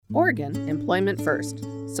Oregon Employment First,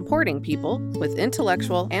 supporting people with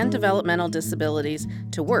intellectual and developmental disabilities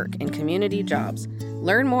to work in community jobs.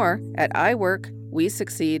 Learn more at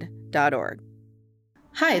iworkwesucceed.org.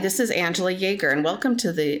 Hi, this is Angela Yeager, and welcome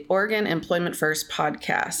to the Oregon Employment First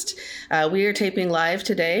podcast. We are taping live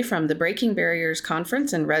today from the Breaking Barriers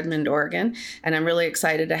Conference in Redmond, Oregon, and I'm really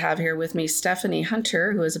excited to have here with me Stephanie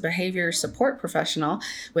Hunter, who is a behavior support professional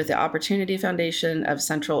with the Opportunity Foundation of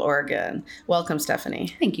Central Oregon. Welcome,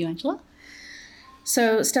 Stephanie. Thank you, Angela.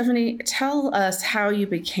 So, Stephanie, tell us how you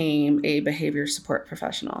became a behavior support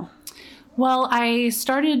professional. Well, I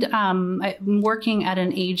started working at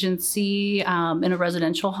an agency in a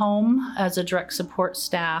residential home as a direct support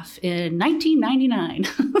staff in 1999.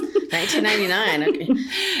 1999. Okay.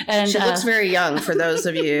 And she looks very young for those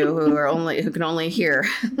of you who can only hear.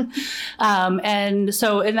 And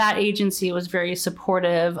so in that agency, it was very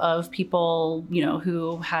supportive of people,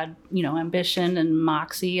 who had, ambition and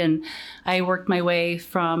moxie. And I worked my way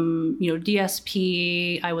from,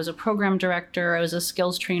 DSP. I was a program director. I was a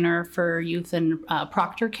skills trainer for youth and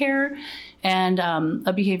Proctor Care. And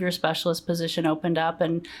a behavior specialist position opened up,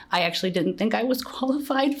 and I actually didn't think I was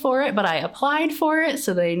qualified for it, but I applied for it,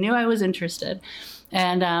 so they knew I was interested.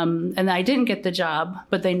 And I didn't get the job,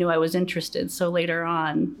 but they knew I was interested. So later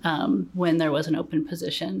on, when there was an open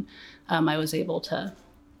position, I was able to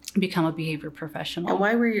become a behavior professional. And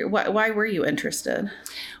why were you interested?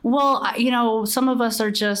 Well, some of us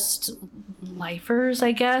are just lifers,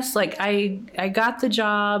 I guess. Like I got the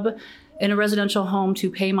job in a residential home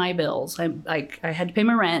to pay my bills. I had to pay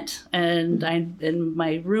my rent, and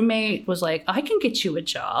my roommate was like, "I can get you a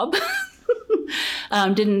job."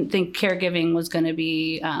 Didn't think caregiving was going to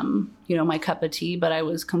be, my cup of tea, but I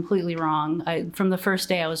was completely wrong. From the first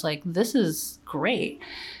day, I was like, "This is great,"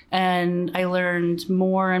 and I learned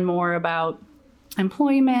more and more about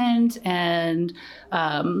employment and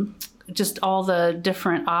just all the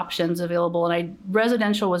different options available. And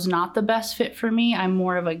residential was not the best fit for me. I'm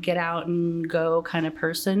more of a get out and go kind of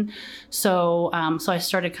person. So I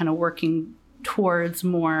started kind of working towards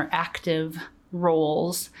more active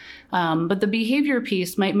roles. But the behavior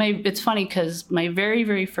piece, it's funny because my very,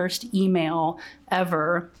 very first email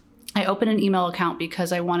ever, I opened an email account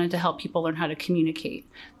because I wanted to help people learn how to communicate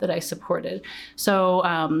that I supported. So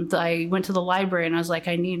I went to the library and I was like,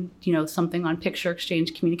 I need, something on picture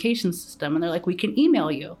exchange communication system. And they're like, we can email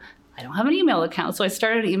you. I don't have an email account. So I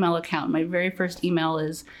started an email account. My very first email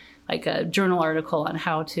is like a journal article on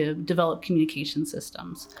how to develop communication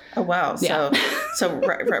systems. Oh, wow. Yeah. So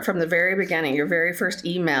right from the very beginning, your very first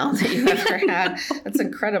email that you ever had, that's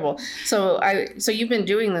incredible. So you've been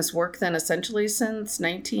doing this work then essentially since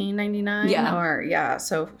 1999? Yeah.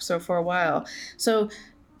 So for a while. So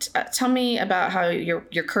tell me about how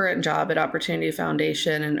your current job at Opportunity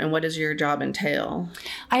Foundation and what does your job entail?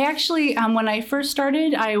 I actually, when I first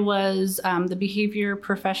started, I was the behavior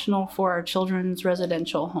professional for our children's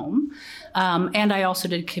residential home. And I also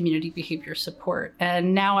did community behavior support.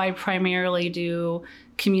 And now I primarily do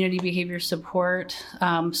community behavior support.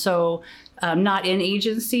 Not in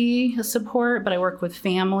agency support, but I work with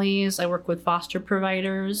families. I work with foster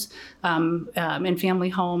providers in family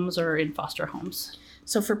homes or in foster homes.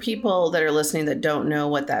 So for people that are listening that don't know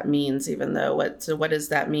what that means, what does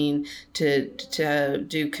that mean to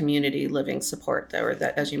do community living support, or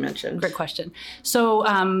that, as you mentioned? Great question. So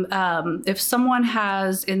if someone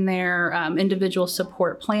has in their individual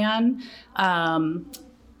support plan,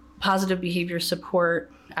 positive behavior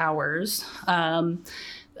support hours,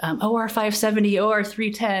 OR 570, OR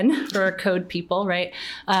 310 for our code people, right?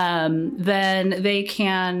 Then they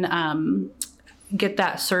can get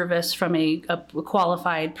that service from a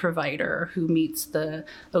qualified provider who meets the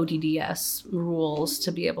ODDS rules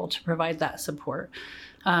to be able to provide that support.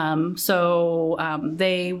 The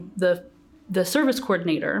service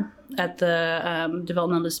coordinator at the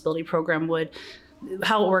developmental disability program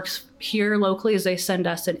how it works here locally is they send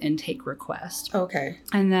us an intake request. Okay.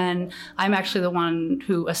 And then I'm actually the one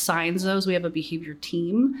who assigns those. We have a behavior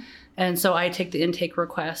team. And so I take the intake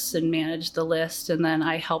requests and manage the list, and then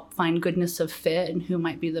I help find goodness of fit and who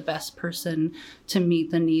might be the best person to meet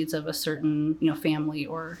the needs of a certain, family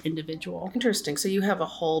or individual. Interesting. So you have a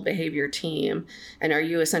whole behavior team, and are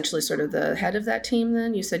you essentially sort of the head of that team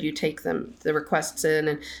then? You said you take the requests in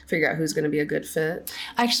and figure out who's going to be a good fit?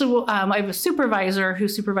 Actually, I have a supervisor who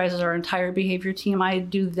supervises our entire behavior team. I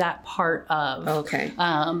do that part of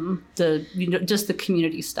just the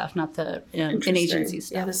community stuff, not the in-agency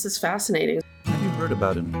stuff. Yeah, this is fascinating. Have you heard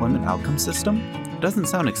about Employment Outcome System? It doesn't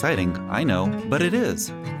sound exciting, I know, but it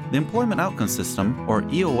is. The Employment Outcome System, or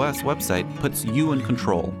EOS website, puts you in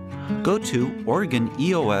control. Go to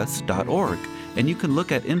OregonEOS.org and you can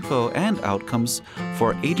look at info and outcomes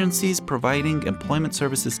for agencies providing employment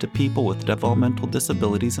services to people with developmental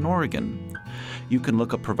disabilities in Oregon. You can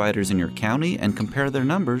look up providers in your county and compare their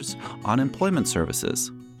numbers on employment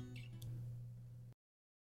services.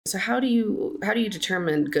 So how do you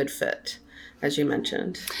determine good fit, as you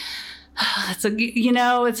mentioned?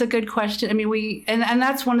 It's a good question. I mean, and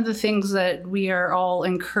that's one of the things that we are all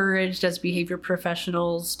encouraged as behavior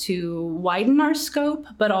professionals to widen our scope,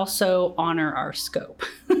 but also honor our scope.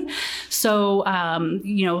 So,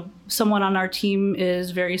 someone on our team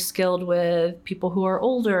is very skilled with people who are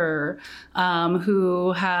older,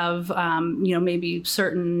 who have, maybe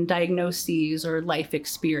certain diagnoses or life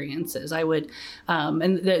experiences. I would,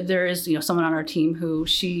 there is, someone on our team who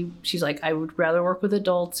she's like, I would rather work with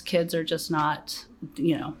adults. Kids are just not,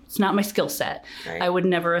 it's not my skill set. Right. I would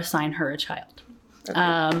never assign her a child. Okay.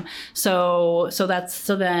 Or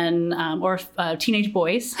teenage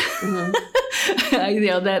boys. Mm-hmm.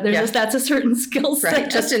 That's a certain skill set. Right,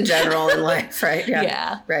 just in general in life, right?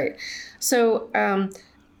 Yeah. Right. So,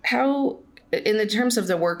 how, in the terms of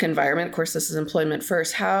the work environment, of course, this is employment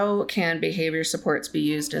first, how can behavior supports be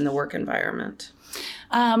used in the work environment?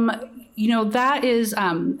 That is,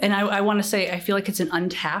 and I want to say, I feel like it's an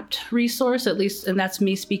untapped resource, at least, and that's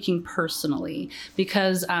me speaking personally,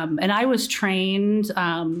 because, and I was trained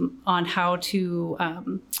on how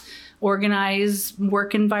to organize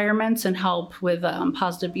work environments and help with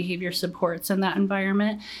positive behavior supports in that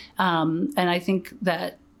environment. And I think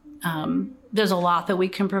that there's a lot that we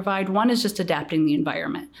can provide. One is just adapting the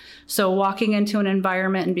environment. So walking into an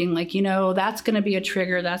environment and being like, that's going to be a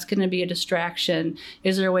trigger, that's going to be a distraction.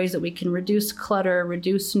 Is there ways that we can reduce clutter,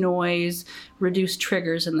 reduce noise, reduce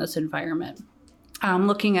triggers in this environment?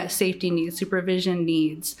 Looking at safety needs, supervision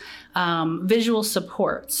needs, visual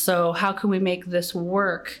supports. So how can we make this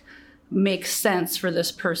work make sense for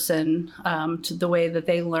this person, to the way that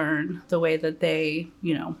they learn, the way that they,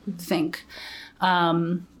 think.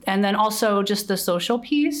 And then also just the social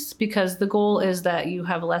piece, because the goal is that you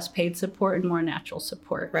have less paid support and more natural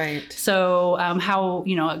support. Right. So how,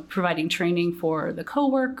 providing training for the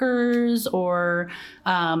coworkers or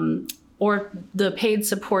the paid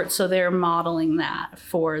support, so they're modeling that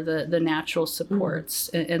for the natural supports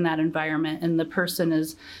in that environment. And the person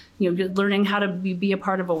is, learning how to be a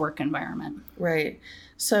part of a work environment. Right.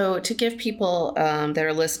 So to give people that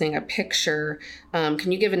are listening a picture,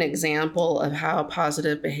 can you give an example of how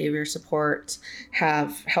positive behavior supports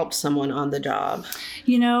have helped someone on the job?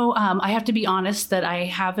 I have to be honest that I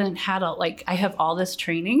haven't had I have all this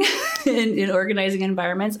training in organizing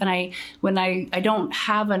environments, and when I don't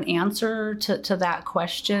have an answer to that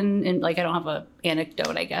question, and I don't have an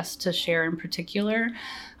anecdote, I guess, to share in particular.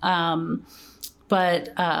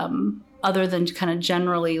 But other than kind of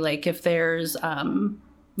generally, if there's,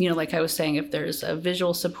 like I was saying, if there's a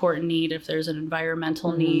visual support need, if there's an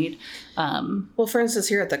environmental need. Well, for instance,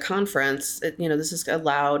 here at the conference, this is a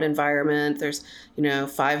loud environment. There's,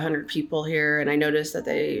 500 people here. And I noticed that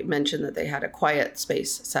they mentioned that they had a quiet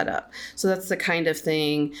space set up. So that's the kind of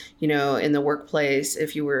thing, in the workplace,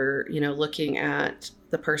 if you were, looking at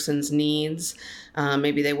the person's needs,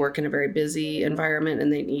 maybe they work in a very busy environment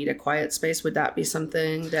and they need a quiet space. Would that be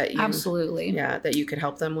something that you absolutely that you could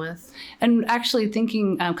help them with? And actually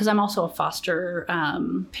thinking, because I'm also a foster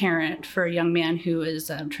parent for a young man who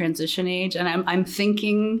is transition age, and I'm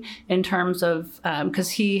thinking in terms of because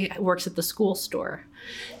he works at the school store.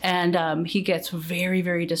 And he gets very,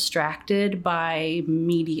 very distracted by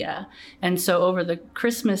media. And so over the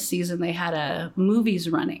Christmas season, they had movies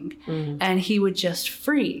running, and he would just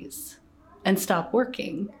freeze and stop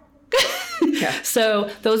working. Yeah. So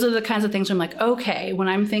those are the kinds of things where I'm like, okay, when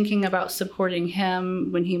I'm thinking about supporting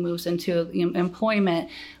him when he moves into employment,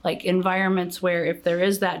 environments where if there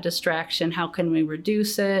is that distraction, how can we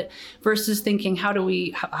reduce it? Versus thinking, how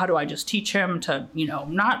do I just teach him to,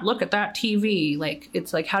 not look at that TV?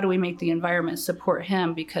 It's how do we make the environment support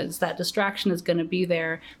him? Because that distraction is going to be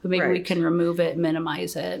there, but maybe we can remove it,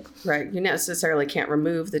 minimize it. Right. You necessarily can't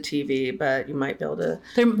remove the TV, but you might be able to,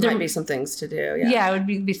 there might be some things to do. Yeah, I would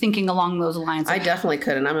be thinking along those lines. I definitely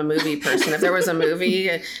could, and I'm a movie person. If there was a movie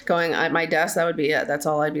going at my desk, that would be it. That's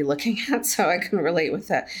all I'd be looking at, so I can relate with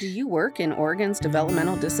that. Do you work in Oregon's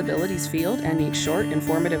developmental disabilities field and need short,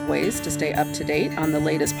 informative ways to stay up to date on the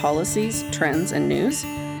latest policies, trends, and news?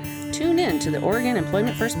 Tune in to the Oregon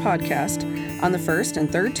Employment First podcast on the first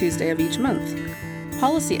and third Tuesday of each month.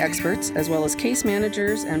 Policy experts, as well as case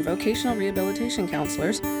managers and vocational rehabilitation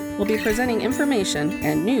counselors, will be presenting information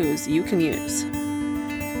and news you can use.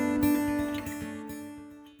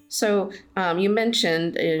 So you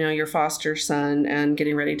mentioned, your foster son and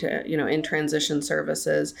getting ready to, in transition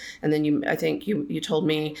services. And then I think you told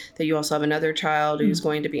me that you also have another child who's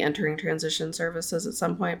going to be entering transition services at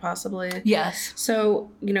some point, possibly. Yes.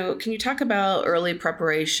 So, can you talk about early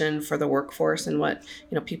preparation for the workforce and what,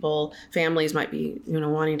 families might be,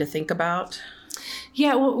 wanting to think about?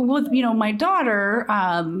 Yeah, well, with my daughter,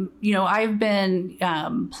 I've been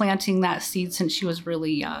planting that seed since she was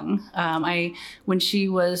really young. When she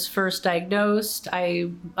was first diagnosed, I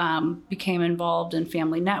became involved in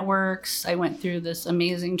family networks. I went through this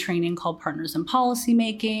amazing training called Partners in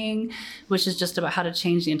Policymaking, which is just about how to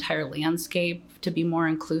change the entire landscape to be more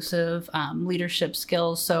inclusive, leadership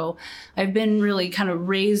skills. So I've been really kind of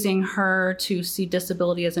raising her to see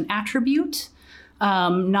disability as an attribute.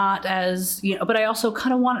 Not as, but I also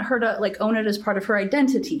kind of want her to own it as part of her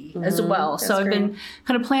identity as well. So I've been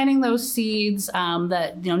kind of planting those seeds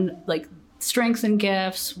that, strengths and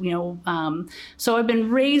gifts, so I've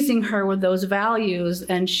been raising her with those values,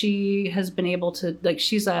 and she has been able to,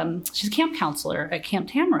 she's a camp counselor at Camp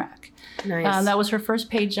Tamarack. Nice. That was her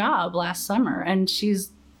first paid job last summer, and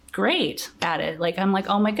she's great at it. I'm like,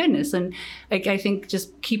 oh my goodness. And I think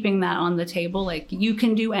just keeping that on the table, you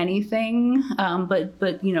can do anything,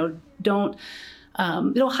 but don't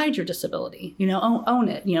hide your disability, own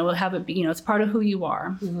it, have it be, it's part of who you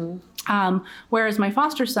are. Mm-hmm. Whereas my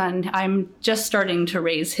foster son, I'm just starting to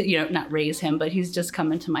raise, not raise him, but he's just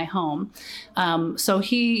come into my home. So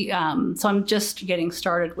I'm just getting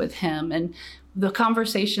started with him. And the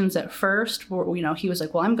conversations at first were, he was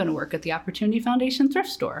like, well, I'm going to work at the Opportunity Foundation thrift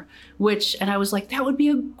store, and I was like, that would be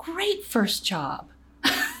a great first job.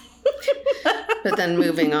 But then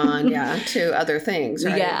moving on, to other things,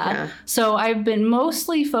 right? Yeah. So I've been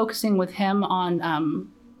mostly focusing with him on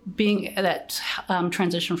being that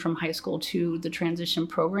transition from high school to the transition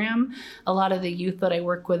program. A lot of the youth that I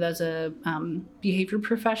work with as a behavior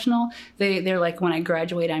professional, they're like, when I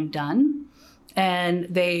graduate, I'm done. And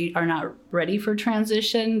they are not ready for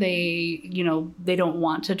transition. They don't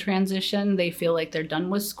want to transition. They feel like they're done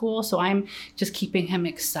with school. So I'm just keeping him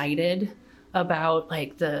excited about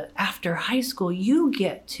the after high school you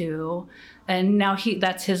get to. And now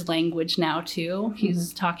that's his language now too.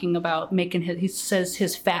 He's talking about he says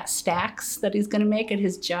his fat stacks that he's going to make at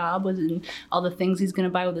his job and all the things he's going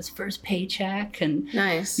to buy with his first paycheck. And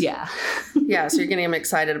nice. Yeah. Yeah. So you're getting him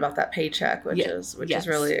excited about that paycheck, which is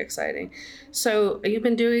really exciting. So you've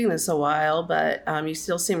been doing this a while, but you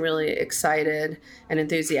still seem really excited and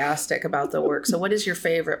enthusiastic about the work. So what is your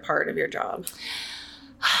favorite part of your job?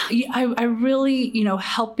 I really,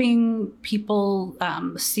 helping people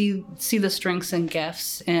see the strengths and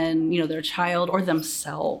gifts in, their child or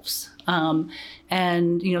themselves. And,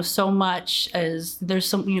 so much as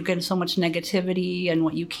there's getting so much negativity and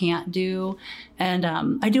what you can't do. And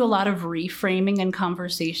I do a lot of reframing in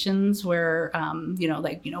conversations where,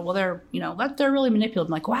 well, they're really manipulative.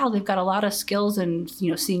 I'm like, wow, they've got a lot of skills in,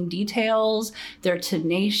 seeing details. They're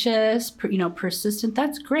tenacious, persistent.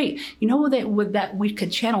 That's great. That we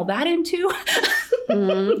could channel that into.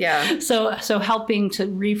 Yeah. So helping to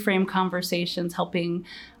reframe conversations, helping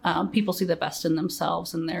people see the best in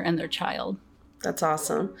themselves and their child. That's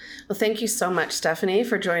awesome. Well, thank you so much, Stephanie,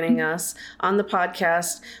 for joining us on the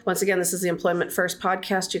podcast. Once again, this is the Employment First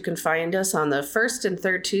podcast. You can find us on the first and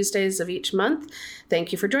third Tuesdays of each month.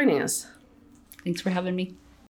 Thank you for joining us. Thanks for having me.